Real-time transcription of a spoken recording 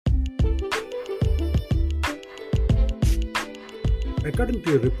According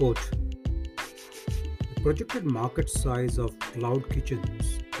to a report, the projected market size of cloud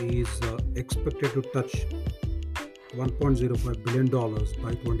kitchens is expected to touch $1.05 billion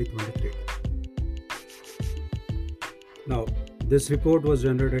by 2023. Now, this report was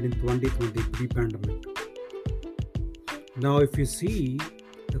generated in 2020 pre-pandemic. Now, if you see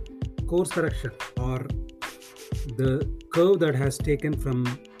the course correction or the curve that has taken from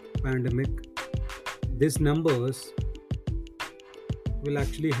pandemic, these numbers will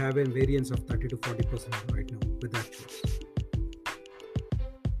actually have a variance of 30 to 40% right now with actuals.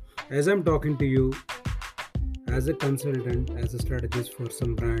 As I'm talking to you as a consultant, as a strategist for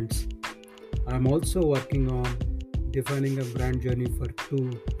some brands, I'm also working on defining a brand journey for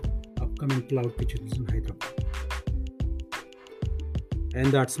 2 upcoming cloud kitchens in Hyderabad.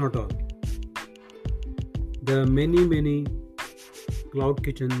 And that's not all. There are many cloud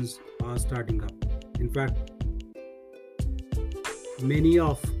kitchens are starting up. In fact, many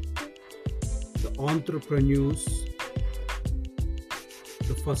of the entrepreneurs,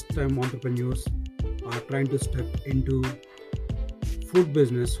 the first time entrepreneurs, are trying to step into food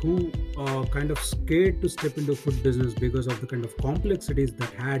business who are kind of scared to step into food business because of the kind of complexities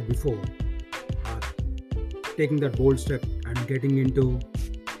that had before, are taking that bold step and getting into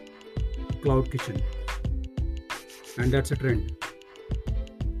cloud kitchen. And that's a trend.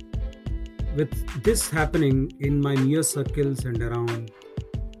 With this happening in my near circles and around,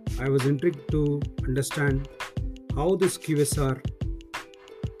 I was intrigued to understand how this QSR,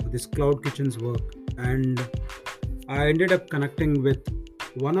 this cloud kitchens work, and I ended up connecting with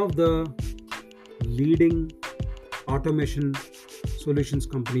one of the leading automation solutions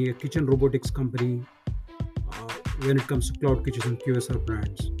company, a kitchen robotics company, when it comes to cloud kitchens and QSR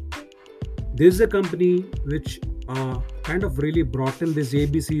brands. This is a company which kind of really brought in these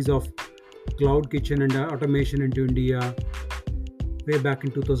ABCs of cloud kitchen and automation into India way back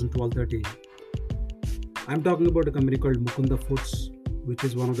in 2012-13. I'm talking about a company called Mukunda Foods, which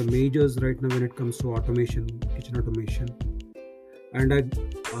is one of the majors right now when it comes to automation, kitchen automation. And I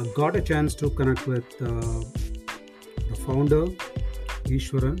got a chance to connect with the founder,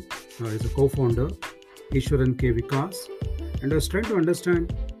 Ishwaran, is a co-founder, Ishwaran K. Vikas. And I was trying to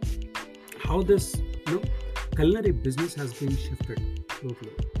understand how this culinary business has been shifted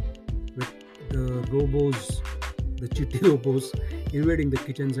totally with the robos, the chitti robos invading the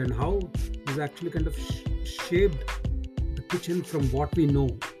kitchens, and how this actually kind of shaped the kitchen from what we know.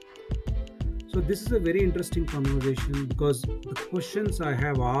 So this is a very interesting conversation because the questions I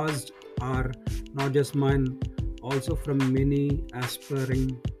have asked are not just mine, also from many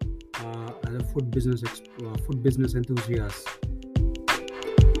aspiring food business enthusiasts.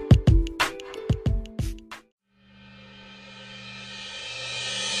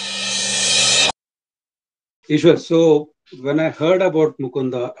 Ishwar, so when I heard about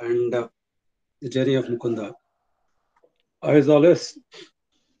Mukunda and the journey of Mukunda, I was always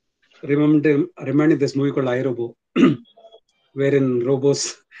reminding this movie called iRobo, wherein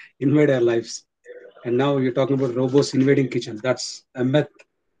robots invade our lives. And now you're talking about robots invading kitchen. That's a myth,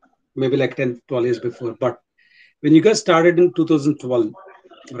 maybe like 10, 12 years before. But when you guys started in 2012,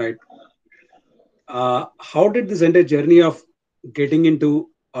 right? How did this entire journey of getting into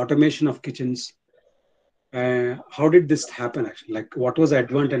automation of kitchens, how did this happen actually? Like what was the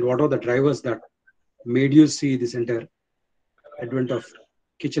advent and what are the drivers that made you see this entire advent of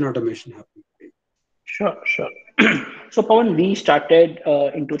kitchen automation happening? Sure. So, Pawan, we started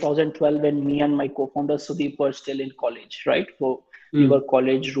in 2012 when me and my co-founder Sudeep were still in college, right? So we were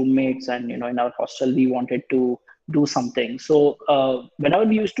college roommates, and in our hostel we wanted to do something. So whenever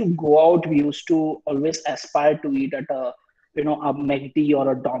we used to go out, we used to always aspire to eat at a McD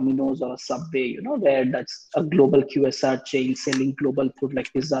or a Domino's or a Subway, where that's a global QSR chain selling global food like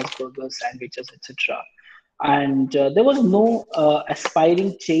pizzas, burgers, sandwiches, etc. And there was no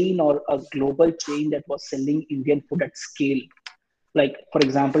aspiring chain or a global chain that was selling Indian food at scale. Like, for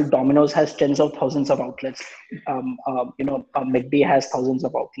example, Domino's has tens of thousands of outlets. McD has thousands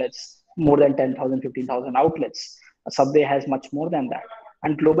of outlets, more than 10,000, 15,000 outlets. Subway has much more than that.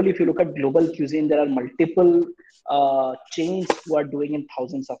 And globally, if you look at global cuisine, there are multiple chains who are doing in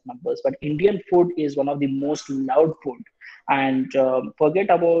thousands of numbers. But Indian food is one of the most loved food. And forget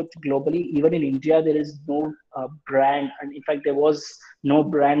about globally, even in India, there is no brand. And in fact, there was no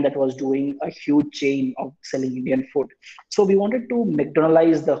brand that was doing a huge chain of selling Indian food. So we wanted to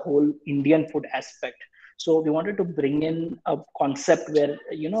McDonaldize the whole Indian food aspect. So we wanted to bring in a concept where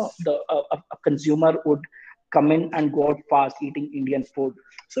the a consumer would come in and go out fast eating Indian food.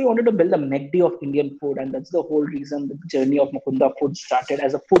 So we wanted to build a McD of Indian food, and that's the whole reason the journey of Mukunda Foods started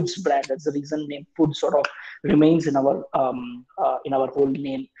as a foods brand. That's the reason name food sort of remains in our whole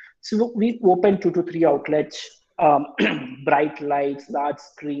name. So we opened 2 to 3 outlets, bright lights, large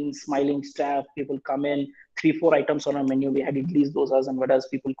screens, smiling staff. People come in, 3 4 items on our menu. We had idlis, dosas, and vadas.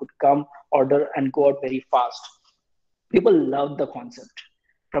 People could come, order, and go out very fast. People loved the concept.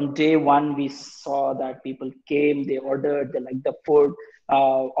 From day one, we saw that people came, they ordered, they liked the food.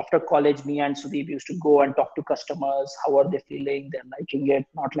 After college, me and Sudeep used to go and talk to customers. How are they feeling? They're liking it,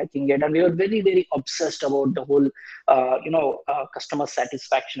 not liking it, and we were very, very obsessed about the whole, customer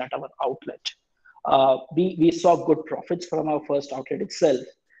satisfaction at our outlet. We saw good profits from our first outlet itself,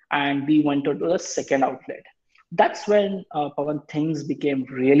 and we went to the second outlet. That's when, Pawan, things became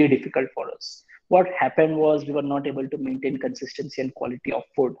really difficult for us. What happened was we were not able to maintain consistency and quality of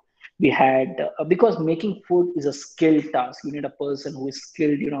food. We had because making food is a skilled task. You need a person who is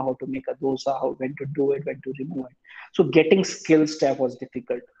skilled, how to make a dosa, how when to do it, when to remove it. So getting skilled staff was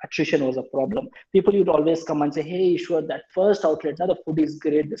difficult. Attrition was a problem. People would always come and say, "Hey, sure, that first outlet, now the food is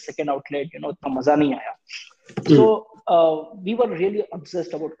great. The second outlet, itna maza nahi aaya." Mm. So we were really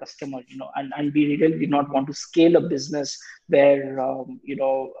obsessed about customer, and we really did not want to scale a business where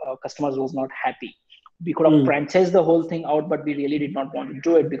customers was not happy. We could have Mm. franchised the whole thing out, but we really did not want to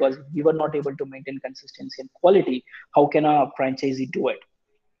do it because we were not able to maintain consistency and quality. How can a franchisee do it?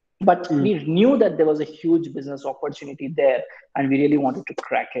 But Mm. we knew that there was a huge business opportunity there, and we really wanted to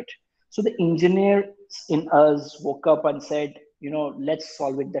crack it. So the engineer in us woke up and said, let's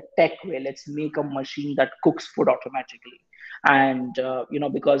solve it the tech way. Let's make a machine that cooks food automatically. And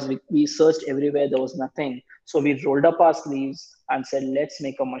because we searched everywhere, there was nothing. So we rolled up our sleeves and said, let's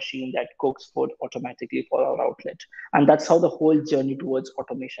make a machine that cooks food automatically for our outlet. And that's how the whole journey towards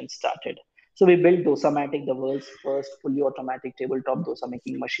automation started. So we built Dosamatic, the world's first fully automatic tabletop dosa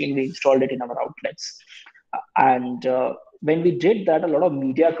making machine. We installed it in our outlets. And when we did that, a lot of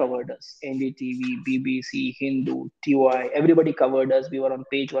media covered us. NDTV, BBC, Hindu, TY, everybody covered us. We were on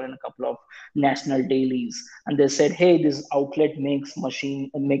page one in a couple of national dailies. And they said, hey, this outlet makes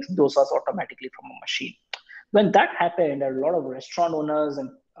dosas automatically from a machine. When that happened, a lot of restaurant owners and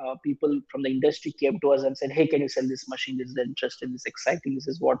people from the industry came to us and said, hey, can you sell this machine? This is interesting, this is exciting, this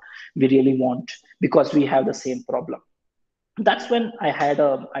is what we really want because we have the same problem. That's when I had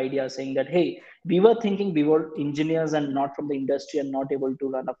an idea saying that, hey, we were thinking we were engineers and not from the industry and not able to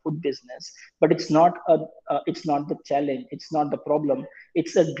run a food business. But it's not the challenge. It's not the problem.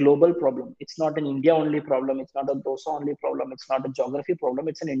 It's a global problem. It's not an India only problem. It's not a dosa only problem. It's not a geography problem.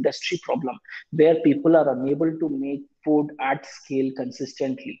 It's an industry problem where people are unable to make food at scale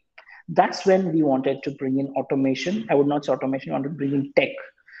consistently. That's when we wanted to bring in automation. I would not say automation. I wanted to bring in tech.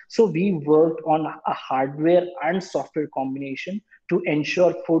 So we worked on a hardware and software combination to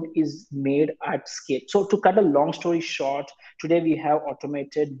ensure food is made at scale. So to cut a long story short, today we have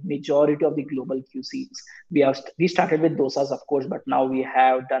automated majority of the global cuisines. We started with dosas, of course, but now we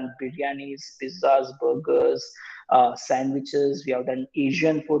have done biryanis, pizzas, burgers, sandwiches. We have done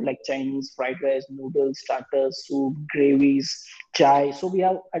Asian food like Chinese fried rice, noodles, starters, soup, gravies, chai. So we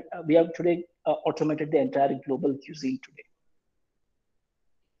have today automated the entire global cuisine today.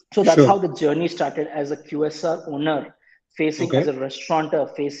 So that's Sure. how the journey started as a QSR owner, facing as Okay. a restaurateur,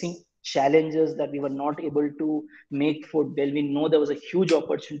 facing challenges that we were not able to make food well. We know there was a huge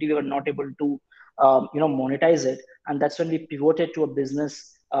opportunity. We were not able to, monetize it. And that's when we pivoted to a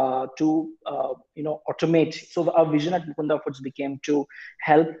business to automate. So our vision at Mukunda Foods became to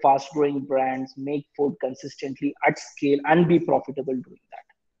help fast growing brands make food consistently at scale and be profitable doing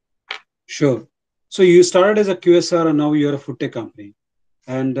that. Sure. So you started as a QSR and now you're a food tech company.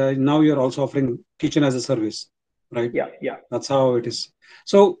 And now you're also offering kitchen as a service, right? Yeah, yeah. That's how it is.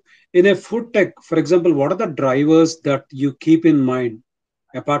 So in a food tech, for example, what are the drivers that you keep in mind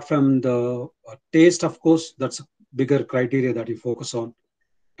apart from the taste, of course, that's a bigger criteria that you focus on.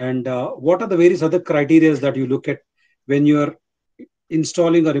 And what are the various other criteria that you look at when you're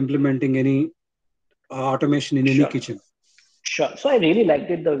installing or implementing any automation in any Sure. kitchen? Sure. So I really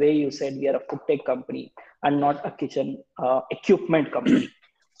liked it the way you said we are a food tech company and not a kitchen equipment company.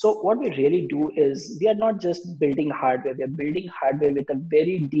 So what we really do is we are not just building hardware. We are building hardware with a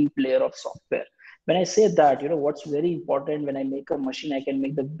very deep layer of software. When I say that, what's very important when I make a machine, I can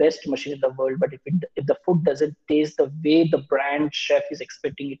make the best machine in the world. But if the food doesn't taste the way the brand chef is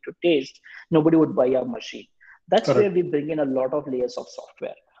expecting it to taste, nobody would buy our machine. That's where Correct. we bring in a lot of layers of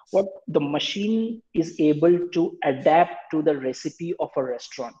software. What the machine is able to adapt to the recipe of a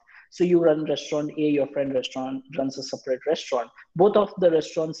restaurant. So you run restaurant A, your friend restaurant runs a separate restaurant. Both of the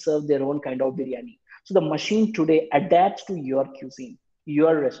restaurants serve their own kind of biryani. So the machine today adapts to your cuisine,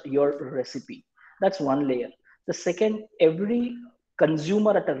 your recipe. That's one layer. The second, every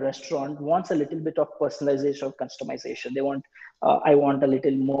consumer at a restaurant wants a little bit of personalization or customization. They want, I want a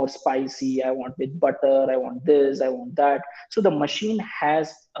little more spicy, I want with butter, I want this, I want that. So the machine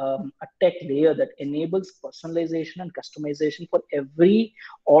has a tech layer that enables personalization and customization for every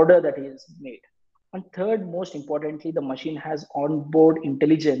order that is made. And third, most importantly, the machine has onboard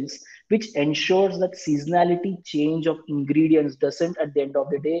intelligence, which ensures that seasonality change of ingredients doesn't, at the end of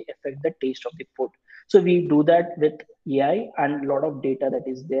the day, affect the taste of the food. So we do that with AI and a lot of data that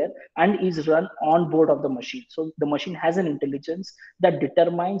is there and is run on board of the machine. So the machine has an intelligence that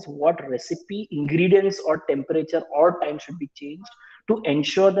determines what recipe, ingredients, or temperature or time should be changed to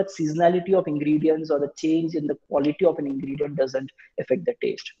ensure that seasonality of ingredients or the change in the quality of an ingredient doesn't affect the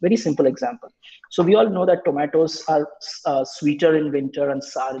taste. Very simple example. So we all know that tomatoes are sweeter in winter and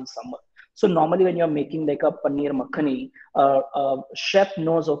sour in summer. So normally when you're making like a paneer makhani, chef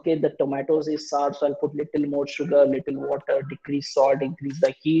knows, okay, the tomatoes is sour, so I'll put little more sugar, little water, decrease salt, increase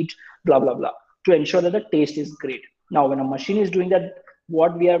the heat, blah, blah, blah, to ensure that the taste is great. Now, when a machine is doing that,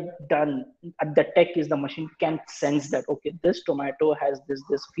 what we have done at the tech is the machine can sense that, okay, this tomato has this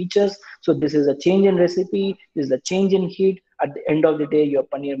features, so this is a change in recipe, this is a change in heat. At the end of the day, your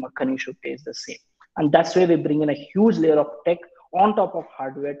paneer makhani should taste the same. And that's where we bring in a huge layer of tech on top of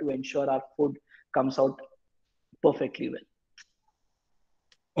hardware to ensure our food comes out perfectly well.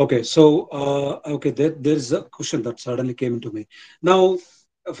 Okay, so there's a question that suddenly came to me. Now,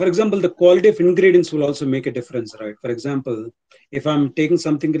 for example, the quality of ingredients will also make a difference, right? For example, if I'm taking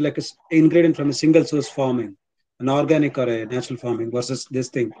something like a ingredient from a single source farming, an organic or a natural farming versus this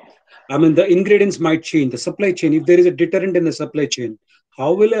thing, I mean, the ingredients might change. The supply chain, if there is a deterrent in the supply chain,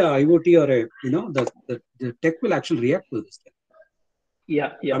 how will a IoT or a the tech will actually react to this thing? Yeah,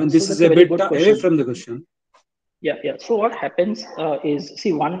 I yeah. mean, So this is that's a a very bit good away question. from the question. Yeah, yeah. So what happens is,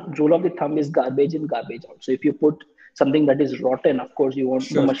 see, one rule of the thumb is garbage in, garbage out. So if you put something that is rotten, of course, the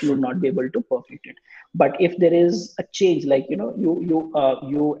Sure, machine sure. would not be able to perfect it. But if there is a change, like you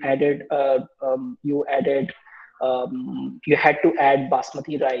had to add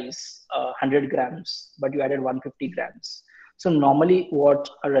basmati rice, 100 grams, but you added 150 grams. So normally what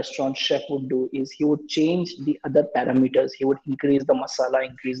a restaurant chef would do is he would change the other parameters. He would increase the masala,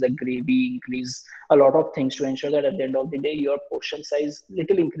 increase the gravy, increase a lot of things to ensure that at the end of the day, your portion size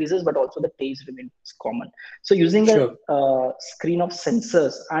little increases, but also the taste remains common. So using a Sure. screen of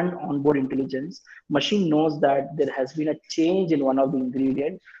sensors and onboard intelligence, machine knows that there has been a change in one of the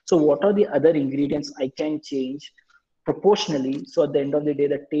ingredients. So what are the other ingredients I can change proportionally? So at the end of the day,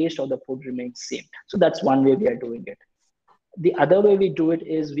 the taste of the food remains same. So that's one way we are doing it. The other way we do it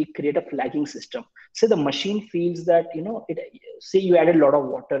is we create a flagging system. Say the machine feels that, say you added a lot of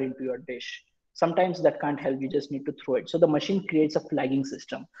water into your dish. Sometimes that can't help, you just need to throw it. So the machine creates a flagging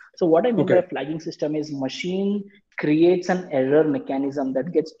system. So what I mean by Okay. a flagging system is machine creates an error mechanism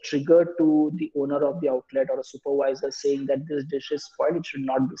that gets triggered to the owner of the outlet or a supervisor saying that this dish is spoiled, it should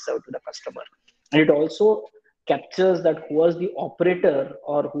not be served to the customer. And it also captures that who was the operator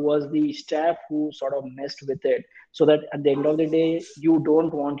or who was the staff who sort of messed with it, so that at the end of the day you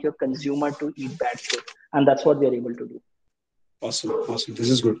don't want your consumer to eat bad food. And that's what we are able to do. Awesome. Awesome. This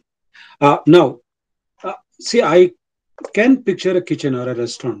is good. Now, see, I can picture a kitchen or a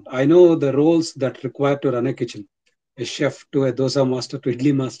restaurant. I know the roles that require to run a kitchen, a chef to a dosa master to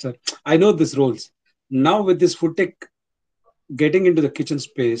idli master. I know these roles. Now, with this food tech getting into the kitchen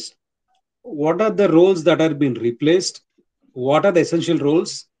space, what are the roles that are being replaced? What are the essential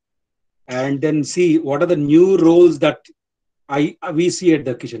roles? And then see what are the new roles that we see at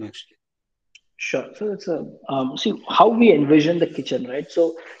the kitchen actually. Sure. So it's a see how we envision the kitchen, right?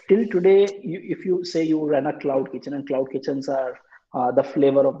 So till today, if you say you run a cloud kitchen, and cloud kitchens are the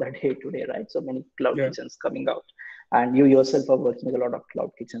flavor of the day today, right? So many cloud Yeah. kitchens coming out, and you yourself are working with a lot of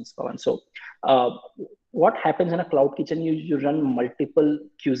cloud kitchens, Pawan. So uh, what happens in a cloud kitchen? You run multiple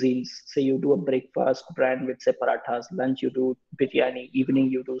cuisines. Say you do a breakfast brand with say parathas, lunch you do biryani, evening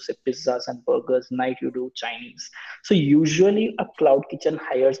you do say pizzas and burgers, night you do Chinese. So usually a cloud kitchen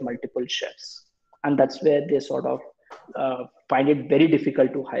hires multiple chefs, and that's where they sort of find it very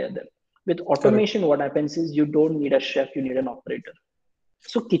difficult to hire them. With Correct. automation, what happens is you don't need a chef, you need an operator.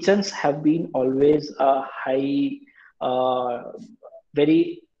 So kitchens have been always a high,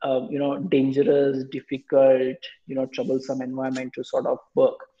 very dangerous, difficult, troublesome environment to sort of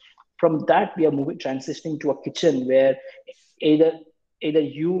work. From that, we are moving transitioning to a kitchen where either either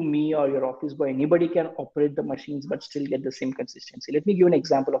you, me, or your office boy, anybody can operate the machines but still get the same consistency. Let me give an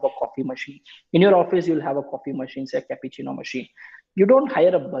example of a coffee machine. In your office, you'll have a coffee machine, say a cappuccino machine. You don't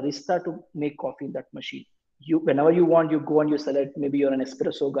hire a barista to make coffee in that machine. You, whenever you want, you go and you select. Maybe you're an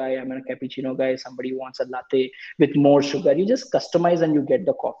espresso guy, I'm a cappuccino guy, somebody wants a latte with more sugar. You just customize and you get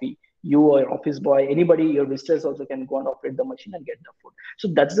the coffee. You or your office boy, anybody, your visitors also can go and operate the machine and get the food. So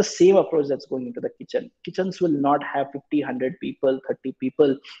that's the same approach that's going into the kitchen. Kitchens will not have 50, 100 people, 30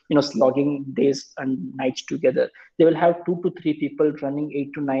 people, slogging days and nights together. They will have 2 to 3 people running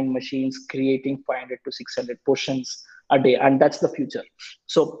 8 to 9 machines, creating 500 to 600 portions a day, and that's the future.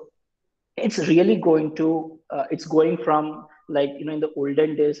 So it's really going to it's going from, like, in the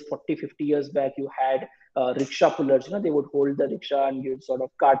olden days, 40, 50 years back, you had rickshaw pullers. They would hold the rickshaw and you sort of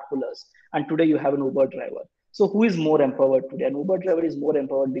cart pullers, and today you have an Uber driver. So who is more empowered today? An Uber driver is more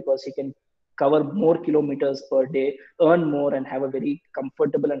empowered because he can cover more kilometers per day, earn more, and have a very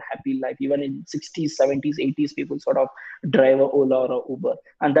comfortable and happy life. Even in 60s, 70s, 80s, people sort of drive a Ola or a Uber,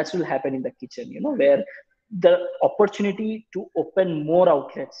 and that will happen in the kitchen, where the opportunity to open more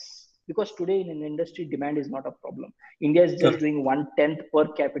outlets, because today in an industry, demand is not a problem. India is just Correct. doing 1/10 per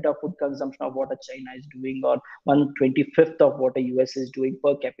capita food consumption of what a China is doing, or 1/25 of what a US is doing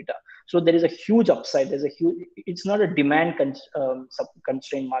per capita. So there is a huge upside. There's a huge, it's not a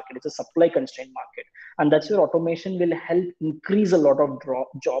constrained market, it's a supply constrained market. And that's where automation will help increase a lot of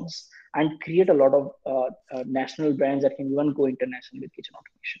jobs and create a lot of national brands that can even go international with kitchen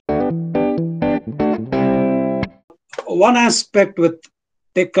automation. One aspect with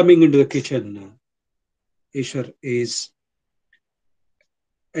tech coming into the kitchen, Ishwar, is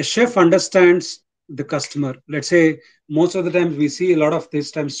a chef understands the customer. Let's say most of the times we see a lot of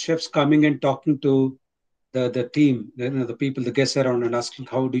these times chefs coming and talking to the team, the people, the guests around, and asking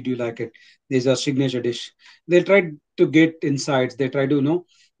how did you like it. There's a signature dish. They try to get insights. They try to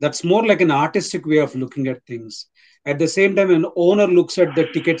that's more like an artistic way of looking at things. At the same time, an owner looks at the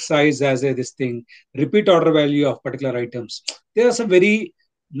ticket size as a this thing, repeat order value of particular items. There are some very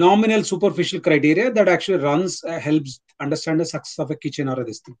nominal, superficial criteria that actually runs helps understand the success of a kitchen or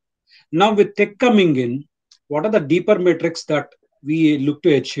this thing. Now, with tech coming in, what are the deeper metrics that we look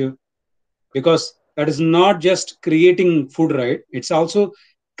to achieve? Because that is not just creating food, right? It's also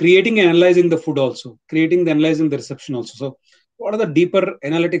creating and analyzing the food, also creating the analyzing the reception also. So what are the deeper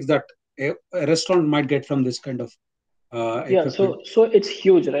analytics that a restaurant might get from this kind of Yeah, equipment? so it's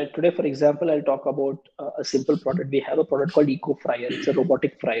huge, right? Today, for example, I'll talk about a simple product. We have a product called Eco Fryer. It's a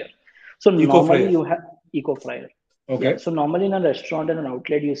robotic fryer. So Eco normally fryer. you have Eco Fryer. Yeah. Okay. So normally in a restaurant and an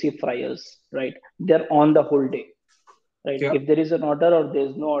outlet, you see fryers, right? They're on the whole day, right? Yeah. If there is an order or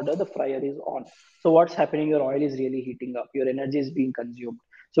there's no order, the fryer is on. So what's happening? Your oil is really heating up. Your energy is being consumed.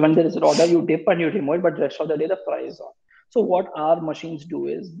 So when there is an order, you dip and you remove it, but the rest of the day, the fry is on. So what our machines do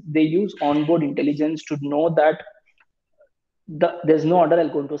is they use onboard intelligence to know that there's no order, I'll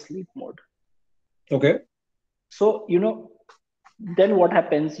go into sleep mode. Okay. So then what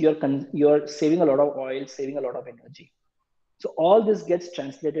happens? You're saving a lot of oil, saving a lot of energy. So all this gets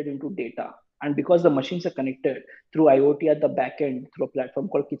translated into data. And because the machines are connected through IoT at the back end through a platform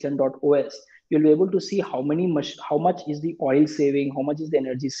called kitchen.os, you'll be able to see how much is the oil saving, how much is the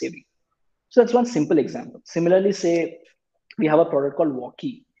energy saving. So that's one simple example. Similarly, say we have a product called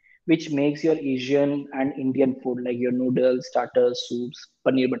Walkie, which makes your Asian and Indian food, like your noodles, starters, soups,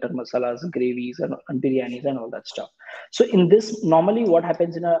 paneer butter masalas, gravies, and biryanis, and all that stuff. So in this, normally what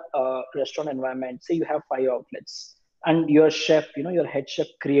happens in a restaurant environment, say you have 5 outlets, and your chef, your head chef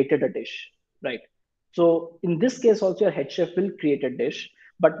created a dish, right? So in this case, also your head chef will create a dish.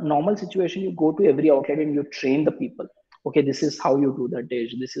 But normal situation, you go to every outlet and you train the people. Okay, this is how you do the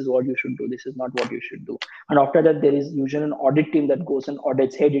dish. This is what you should do. This is not what you should do. And after that, there is usually an audit team that goes and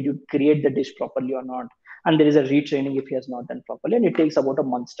audits, hey, did you create the dish properly or not? And there is a retraining if he has not done properly. And it takes about a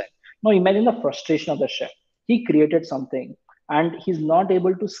month's time. Now imagine the frustration of the chef. He created something and he's not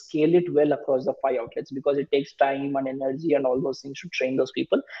able to scale it well across the 5 outlets because it takes time and energy and all those things to train those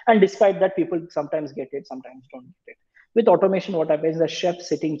people. And despite that, people sometimes get it, sometimes don't get it. With automation, what happens, the chef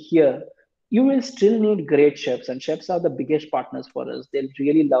sitting here, you will still need great chefs, and chefs are the biggest partners for us. They'll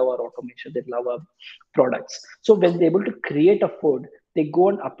really love our automation, they love our products. So when they're able to create a food, they go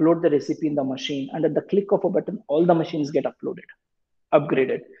and upload the recipe in the machine, and at the click of a button, all the machines get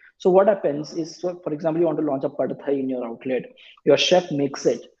upgraded. So what happens is, so for example, you want to launch a pad thai in your outlet, your chef makes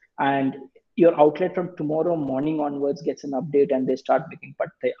it, and your outlet from tomorrow morning onwards gets an update, and they start making pad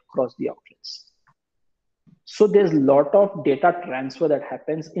thai across the outlets. So there's a lot of data transfer that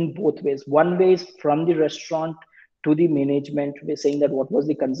happens in both ways. One way is from the restaurant to the management. We're saying that what was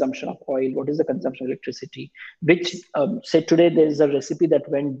the consumption of oil, what is the consumption of electricity, which say today there is a recipe that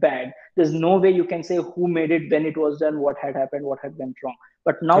went bad. There's no way you can say who made it, when it was done, what had happened, what had went wrong.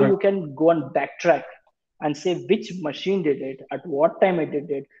 But now you Correct. can go and backtrack and say which machine did it, at what time it did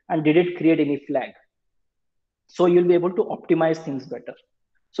it, and did it create any flag. So you'll be able to optimize things better.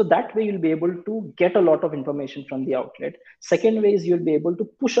 So that way you'll be able to get a lot of information from the outlet. Second way is you'll be able to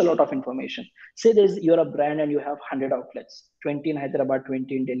push a lot of information. Say you're a brand and you have 100 outlets, 20 in Hyderabad,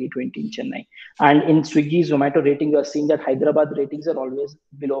 20 in Delhi, 20 in Chennai. And in Swiggy, Zomato rating, you're seeing that Hyderabad ratings are always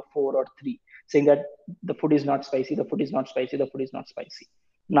below 4 or 3, saying that the food is not spicy, the food is not spicy, the food is not spicy.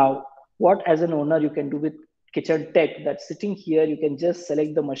 Now, what as an owner you can do with kitchen tech, that sitting here, you can just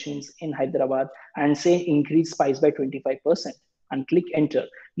select the machines in Hyderabad and say increase spice by 25% and click enter.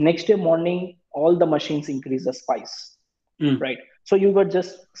 Next day morning, all the machines increase the spice, right? So you were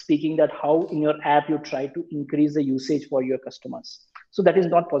just speaking that how in your app you try to increase the usage for your customers. So that is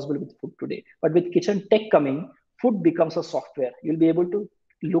not possible with food today. But with kitchen tech coming, food becomes a software. You'll be able to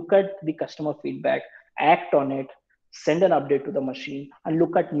look at the customer feedback, act on it, send an update to the machine, and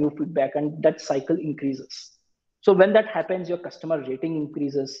look at new feedback, and that cycle increases. So when that happens, your customer rating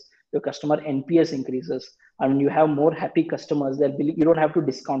increases, your customer NPS increases, and you have more happy customers. That you don't have to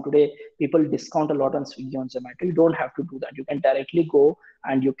discount. Today, people discount a lot on Swiggy, on Zomato. You don't have to do that. You can directly go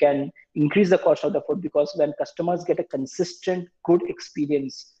and you can increase the cost of the food, because when customers get a consistent, good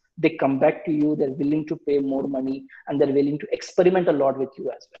experience, they come back to you. They're willing to pay more money, and they're willing to experiment a lot with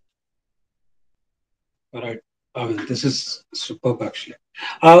you as well. All right. This is superb, actually.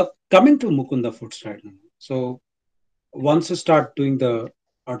 Coming to Mukunda Foods right now. So once you start doing the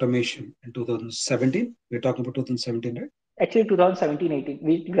automation in 2017, we're talking about 2017, right? Actually, 2017-18.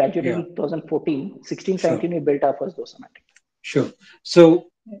 We graduated in 2014. 16-17, we built our first Dosamatic. Sure.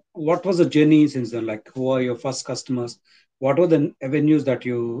 So what was the journey since then? Like, who are your first customers? What were the avenues that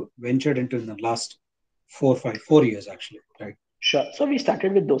you ventured into in the last 4 years, actually, right? Sure. So we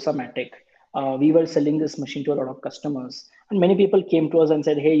started with Dosamatic. We were selling this machine to a lot of customers, and many people came to us and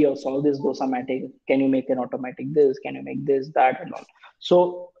said, hey, you solved this Dosamatic, can you make an automatic this, can you make this, that, and all.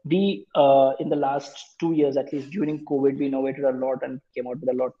 So we in the last 2 years, at least during COVID, we innovated a lot and came out with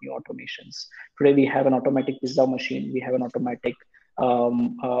a lot new automations. Today we have an automatic pizza machine, we have an automatic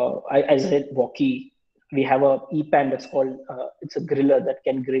I said walkie. We have a e-pan that's called it's a griller that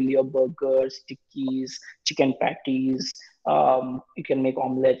can grill your burgers, tikkies, chicken patties. You can make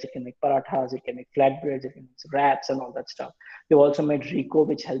omelets, you can make parathas, you can make flatbreads, you can make wraps, and all that stuff. We've also made Rico,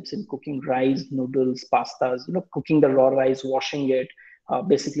 which helps in cooking rice, noodles, pastas, cooking the raw rice, washing it.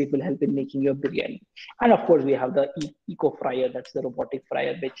 Basically, it will help in making your biryani. And of course, we have the Eco Fryer, that's the robotic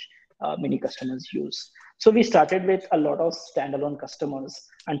fryer, which many customers use. So we started with a lot of standalone customers,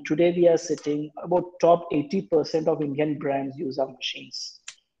 and today we are sitting about top 80% of Indian brands use our machines.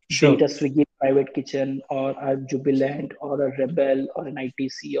 Sure. Be it a Swiggy Private Kitchen or a Jubilant or a Rebel or an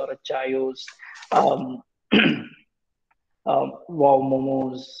ITC or a Chayos, Wow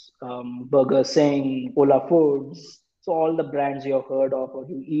Momos, Burger Singh, Ola Foods. So all the brands you have heard of or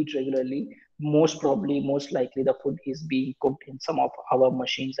you eat regularly, most likely the food is being cooked in some of our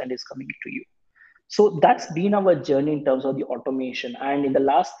machines and is coming to you. So that's been our journey in terms of the automation. And in the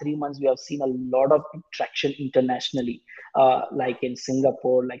last 3 months, we have seen a lot of traction internationally, like in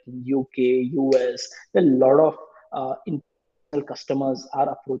Singapore, like in UK, US. There are a lot of international customers are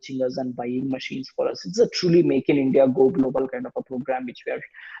approaching us and buying machines for us. It's a truly make in India, go global kind of a program, which we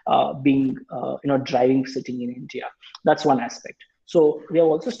are driving sitting in India. That's one aspect. So we have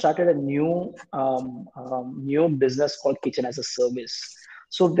also started a new business called Kitchen as a Service.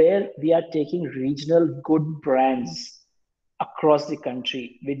 So where we are taking regional good brands across the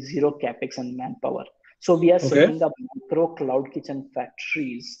country with zero capex and manpower. So we are setting up micro cloud kitchen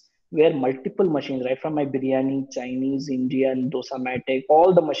factories where multiple machines, right from my biryani, Chinese, Indian, Dosamatic,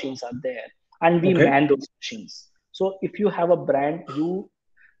 all the machines are there, and we man those machines. So if you have a brand,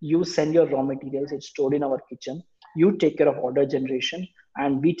 you send your raw materials, it's stored in our kitchen. You take care of order generation,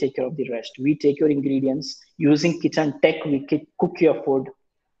 and we take care of the rest. We take your ingredients using kitchen tech. We cook your food.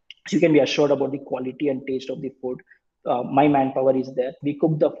 So you can be assured about the quality and taste of the food. My manpower is there. We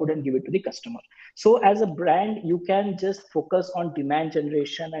cook the food and give it to the customer. So as a brand, you can just focus on demand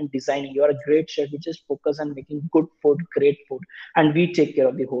generation and designing. You're a great chef. You just focus on making good food, great food, and we take care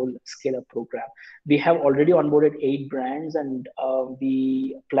of the whole scale-up program. We have already onboarded 8 brands, and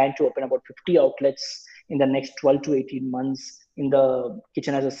we plan to open about 50 outlets in the next 12 to 18 months in the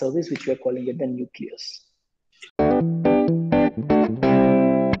Kitchen as a Service, which we're calling it the Nucleus.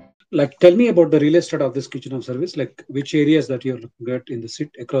 Like, tell me about the real estate of this Kitchen of Service, like which areas that you're looking at in the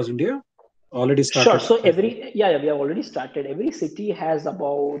city across India. Already started. Sure. So we have already started. Every city has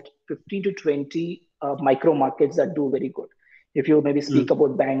about 15 to 20 micro markets that do very good. If you maybe speak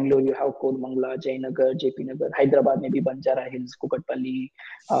about Bangalore, you have Kodmangla, Jayanagar, JP Nagar. Hyderabad, maybe Banjara Hills, Kukatpalli,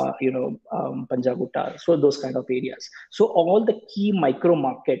 Panjagutta. So those kind of areas. So all the key micro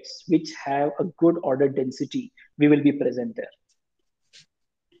markets which have a good order density, we will be present there.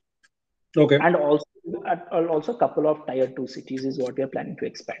 Okay. And also a couple of tier 2 cities is what we are planning to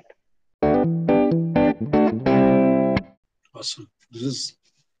expand. Awesome. This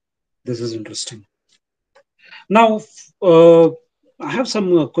is interesting. Now, I have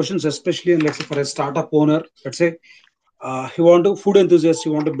some questions, especially let's say for a startup owner. Let's say he want to food enthusiast. He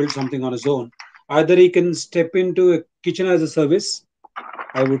want to build something on his own. Either he can step into a kitchen as a service.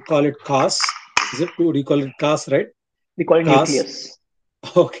 I would call it CAS. Is it? Would you call it CAS, right? We call it CAS. Nucleus.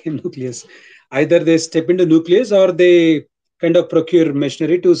 Okay, Nucleus. Either they step into Nucleus or they kind of procure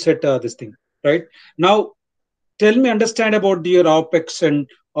machinery to set this thing, right? Now, tell me, understand about your OPEX and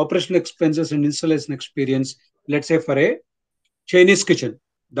operational expenses and installation experience, let's say for a Chinese kitchen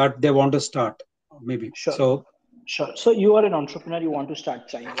that they want to start, maybe. Sure. So you are an entrepreneur, you want to start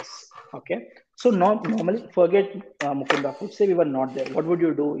Chinese. Okay. So normally, forget Mukunda Food. Say we were not there. What would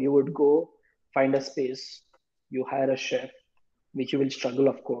you do? You would go find a space, you hire a chef, which you will struggle,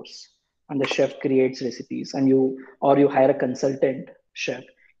 of course. And the chef creates recipes, and you hire a consultant chef.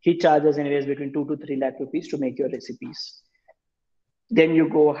 He charges anyways between 2 to 3 lakh rupees to make your recipes. Then you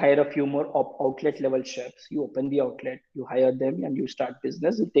go hire a few more outlet level chefs. You open the outlet, you hire them, and you start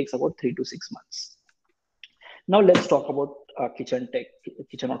business. It takes about 3 to 6 months. Now let's talk about kitchen tech,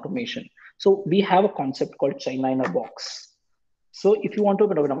 kitchen automation. So we have a concept called China in a box. So if you want to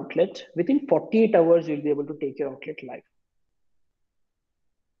open an outlet, within 48 hours, you'll be able to take your outlet live.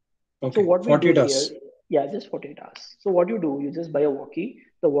 Okay. So what we 48 do hours. here, yeah, just 48 hours. So what you do, you just buy a walkie.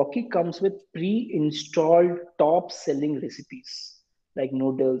 The walkie comes with pre-installed top selling recipes like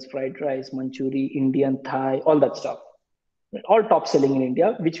noodles, fried rice, Manchuri, Indian, Thai, all that stuff. All top selling in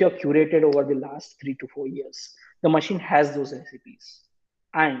India, which we have curated over the last 3 to 4 years. The machine has those recipes.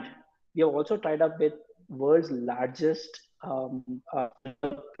 And we have also tied up with world's largest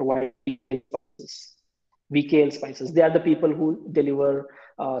providers, VKL Spices. They are the people who deliver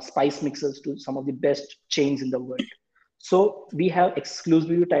spice mixes to some of the best chains in the world. So we have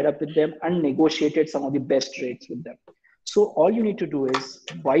exclusively tied up with them and negotiated some of the best rates with them. So all you need to do is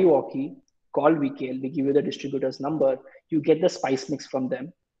buy walkie, call VKL, we give you the distributor's number, you get the spice mix from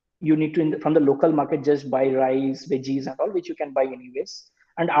them. You need to, from the local market, just buy rice, veggies and all, which you can buy anyways.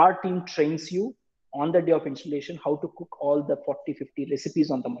 And our team trains you on the day of installation how to cook all the 40, 50 recipes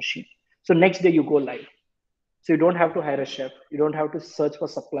on the machine. So next day you go live. So you don't have to hire a chef. You don't have to search for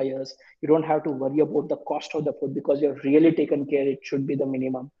suppliers. You don't have to worry about the cost of the food because you're really taken care. It should be the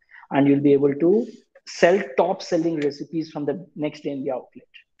minimum. And you'll be able to sell top selling recipes from the next day in the outlet.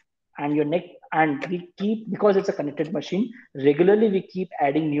 And we keep, because it's a connected machine, regularly we keep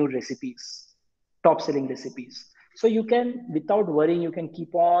adding new recipes, top selling recipes. So you can, without worrying, you can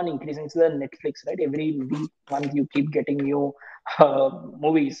keep on increasing. It's the Netflix, right? Every week, month, you keep getting new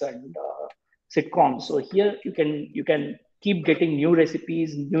movies and sitcoms. So here you can keep getting new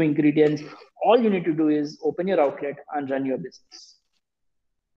recipes, new ingredients. All you need to do is open your outlet and run your business.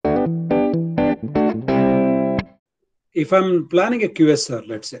 If I'm planning a QSR,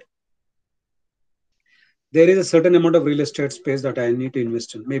 let's say, there is a certain amount of real estate space that I need to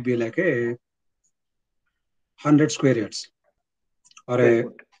invest in, maybe like a 100 square yards or a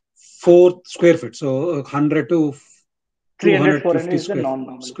 4 square feet. So 100 to 250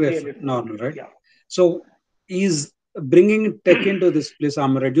 square feet, normal, right? Yeah. So is bringing tech into this place,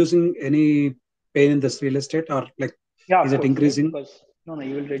 I'm reducing any pain in this real estate, or like, is it increasing? Right? Because no,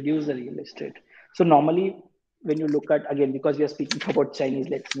 you will reduce the real estate. So normally, when you look at, again, because we are speaking about Chinese,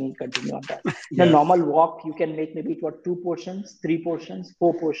 let me continue on that. The normal wok, you can make maybe 2 portions, 3 portions,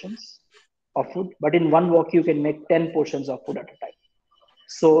 4 portions of food. But in one wok, you can make 10 portions of food at a time.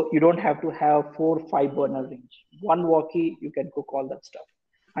 So you don't have to have 4, 5 burner range. One walkie, you can cook all that stuff.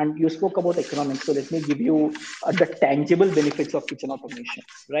 And you spoke about economics. So let me give you the tangible benefits of kitchen automation,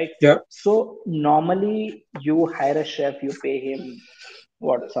 right? Yeah. So normally you hire a chef, you pay him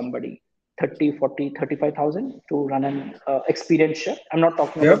somebody 30, 40, 35,000 to run an experienced chef. I'm not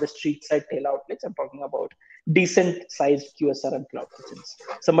talking about the street side tail outlets. I'm talking about decent sized QSR and cloud kitchens.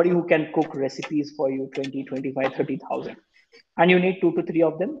 Somebody who can cook recipes for you 20, 25, 30,000. And you need 2 to 3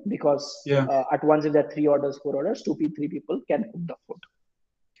 of them because at once, if there are 3 orders, 4 orders, 3 people can cook the food.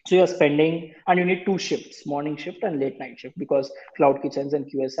 So you're spending, and you need 2 shifts, morning shift and late night shift, because cloud kitchens and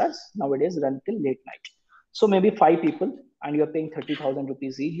QSRs nowadays run till late night. So maybe 5 people, and you're paying 30,000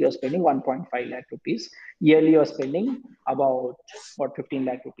 rupees each, you're spending 1.5 lakh rupees. Yearly, you're spending about 15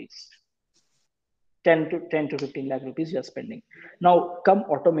 lakh rupees. 10 to 15 lakh rupees you are spending. Now, come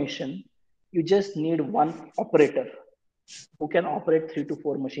automation, you just need one operator who can operate 3 to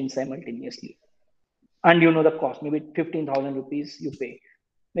 4 machines simultaneously. And you know the cost, maybe 15,000 rupees you pay.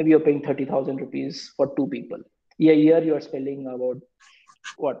 Maybe you're paying 30,000 rupees for 2 people. A year you are spending about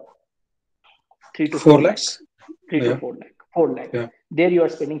what, 3 to 4 4 lakh, lakhs. 3 to Yeah. 4 lakh, 4 lakh. Yeah. There you are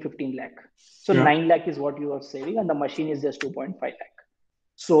spending 15 lakh. So Yeah. 9 lakh is what you are saving, and the machine is just 2.5 lakh.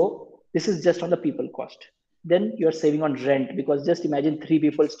 So this is just on the people cost. Then you are saving on rent, because just imagine 3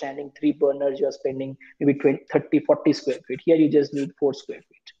 people standing, 3 burners, you are spending maybe 20, 30, 40 square feet. Here you just need 4 square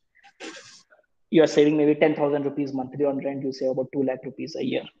feet. You are saving maybe 10,000 rupees monthly on rent. You save about 2 lakh rupees a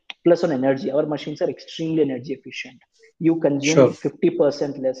year. Plus on energy, our machines are extremely energy efficient. You consume Sure.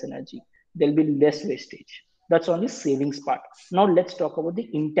 50% less energy. There'll be less wastage. That's on the savings part. Now let's talk about the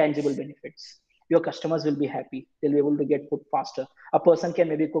intangible benefits. Your customers will be happy. They'll be able to get food faster. A person can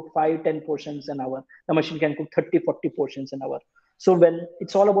maybe cook 5, 10 portions an hour. The machine can cook 30, 40 portions an hour. So when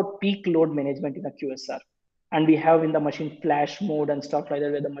it's all about peak load management in a QSR, and we have in the machine flash mode and stuff like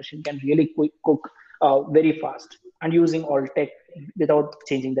that, where the machine can really cook very fast and using all tech without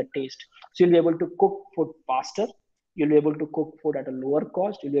changing the taste. So you'll be able to cook food faster. You'll be able to cook food at a lower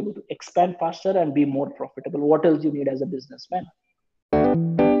cost. You'll be able to expand faster and be more profitable. What else you need as a businessman?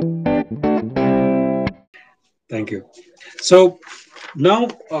 Thank you. So now,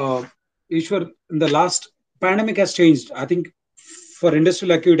 Ishwar, in the last pandemic has changed. I think for industry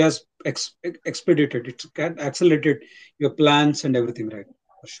like you, it has expedited, it can accelerated your plans and everything, right?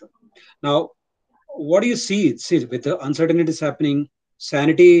 For sure. Now, what do you see? See, with the uncertainties happening,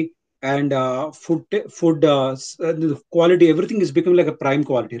 sanity and food the quality, everything is becoming like a prime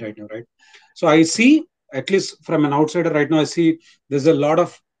quality right now, right? So I see, at least from an outsider right now, I see there's a lot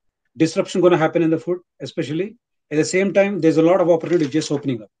of disruption going to happen in the food, especially. At the same time, there's a lot of opportunity just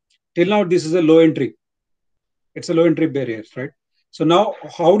opening up. Till now, this is a low entry. It's a low entry barriers, right? So now,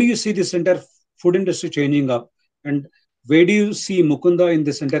 how do you see this entire food industry changing up, and where do you see Mukunda in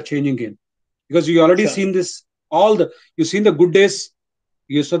this entire changing game? Because you already Sure. seen this, all the you've seen the good days,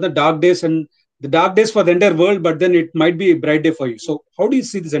 you saw the dark days, and the dark days for the entire world, but then it might be a bright day for you. So how do you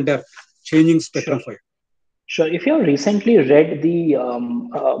see this entire changing spectrum Sure. for you? Sure. If you have recently read the,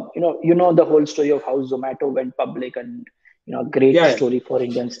 the whole story of how Zomato went public, and great Yeah, yeah. story for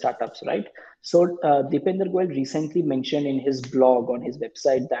Indian startups, right? So Deepinder Goyal recently mentioned in his blog on his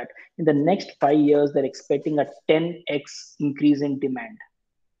website that in the next 5 years they're expecting a 10x increase in demand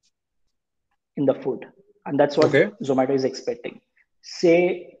in the food, and that's what Okay. Zomato is expecting.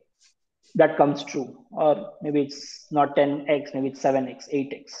 Say that comes true, or maybe it's not 10x, maybe it's 7x,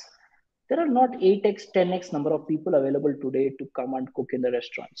 8x. There are not 8x, 10x number of people available today to come and cook in the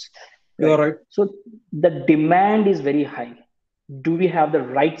restaurants, You are right? right. So the demand is very high. Do we have the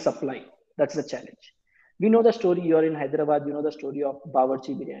right supply? That's the challenge. We know the story. You're in Hyderabad, you know the story of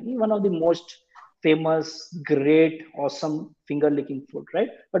Bawarchi biryani, one of the most famous, great, awesome finger licking food, right?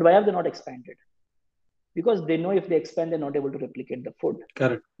 But why have they not expanded? Because they know if they expand, they're not able to replicate the food.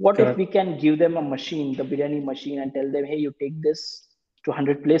 Correct. What if Correct. we can give them a machine, the biryani machine, and tell them, hey, you take this to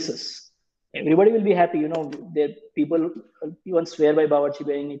 100 places? Everybody will be happy. There people even swear by Bawarchi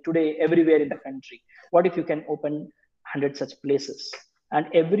biryani today everywhere in the country. What if you can open 100 such places? And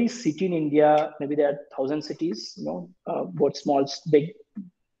every city in India, maybe there are 1,000 cities, both small, big,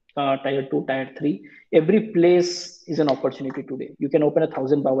 tier 2, tier 3. Every place is an opportunity today. You can open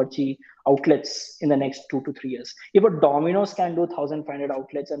 1,000 Bawarchi outlets in the next 2 to 3 years. If a Domino's can do 1,500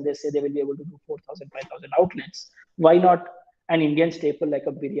 outlets and they say they will be able to do 4,000, 5,000 outlets, why not an Indian staple like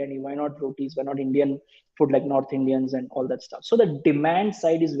a biryani? Why not rotis? Why not Indian food like North Indians and all that stuff? So the demand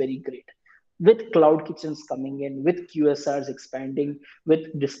side is very great. With cloud kitchens coming in, with QSRs expanding,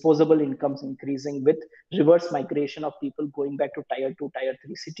 with disposable incomes increasing, with reverse migration of people going back to tier 2, tier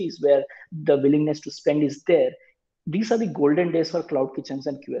 3 cities where the willingness to spend is there. These are the golden days for cloud kitchens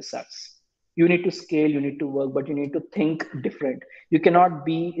and QSRs. You need to scale, you need to work, but you need to think different. You cannot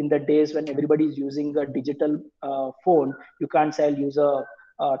be in the days when everybody is using a digital phone. You can't say I'll use a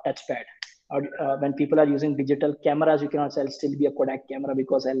touchpad. Or when people are using digital cameras, you cannot say I'll still be a Kodak camera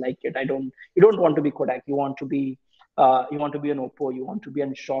because I like it. You don't want to be Kodak. You want to be an Oppo. You want to be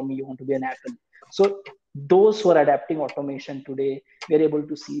an Xiaomi. You want to be an Apple. So those who are adapting automation today, we're able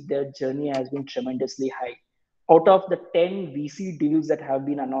to see their journey has been tremendously high. Out of the 10 VC deals that have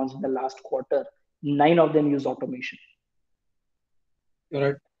been announced in the last quarter, 9 of them use automation. You're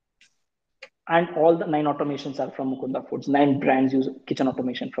right. And all the 9 automations are from Mukunda Foods. 9 brands use kitchen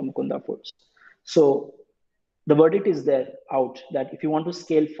automation from Mukunda Foods. So the verdict is there out that if you want to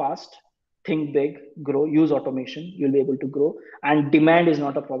scale fast, think big, grow, use automation, you'll be able to grow. And demand is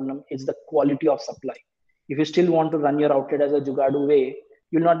not a problem, it's the quality of supply. If you still want to run your outlet as a Jugadu way,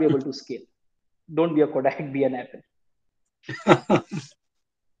 you'll not be able to scale. Don't be a Kodak, be an Apple.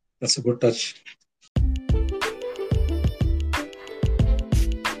 That's a good touch.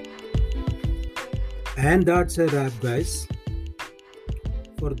 And that's a wrap, guys.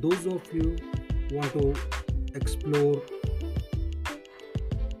 For those of you who want to explore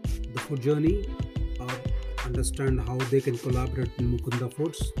the food journey or understand how they can collaborate with Mukunda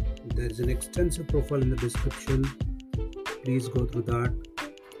Foods, there is an extensive profile in the description. Please go through that.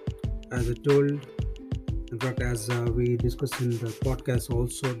 As I told, in fact, as we discussed in the podcast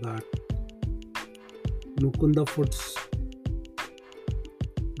also, that Mukunda Foods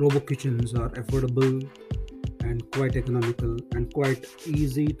Robo kitchens are affordable and quite economical and quite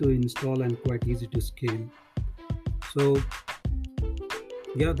easy to install and quite easy to scale. So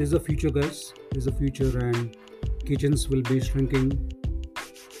yeah, there's a future, guys. There's a future, and kitchens will be shrinking.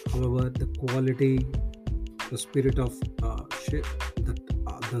 However, the quality, the spirit of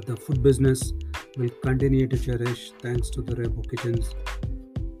the food business will continue to cherish thanks to the Robo kitchens.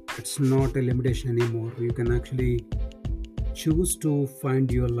 It's not a limitation anymore. You can actually choose to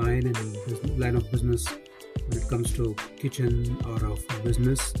find your line of business when it comes to kitchen or of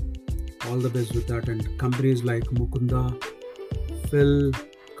business. All the best with that, and companies like Mukunda will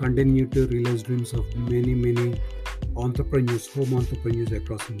continue to realize dreams of many entrepreneurs, home entrepreneurs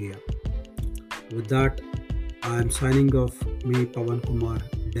across India. With that, I am signing off. Me, Pawan Kumar,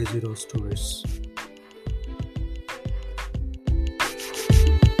 Desiree Stories.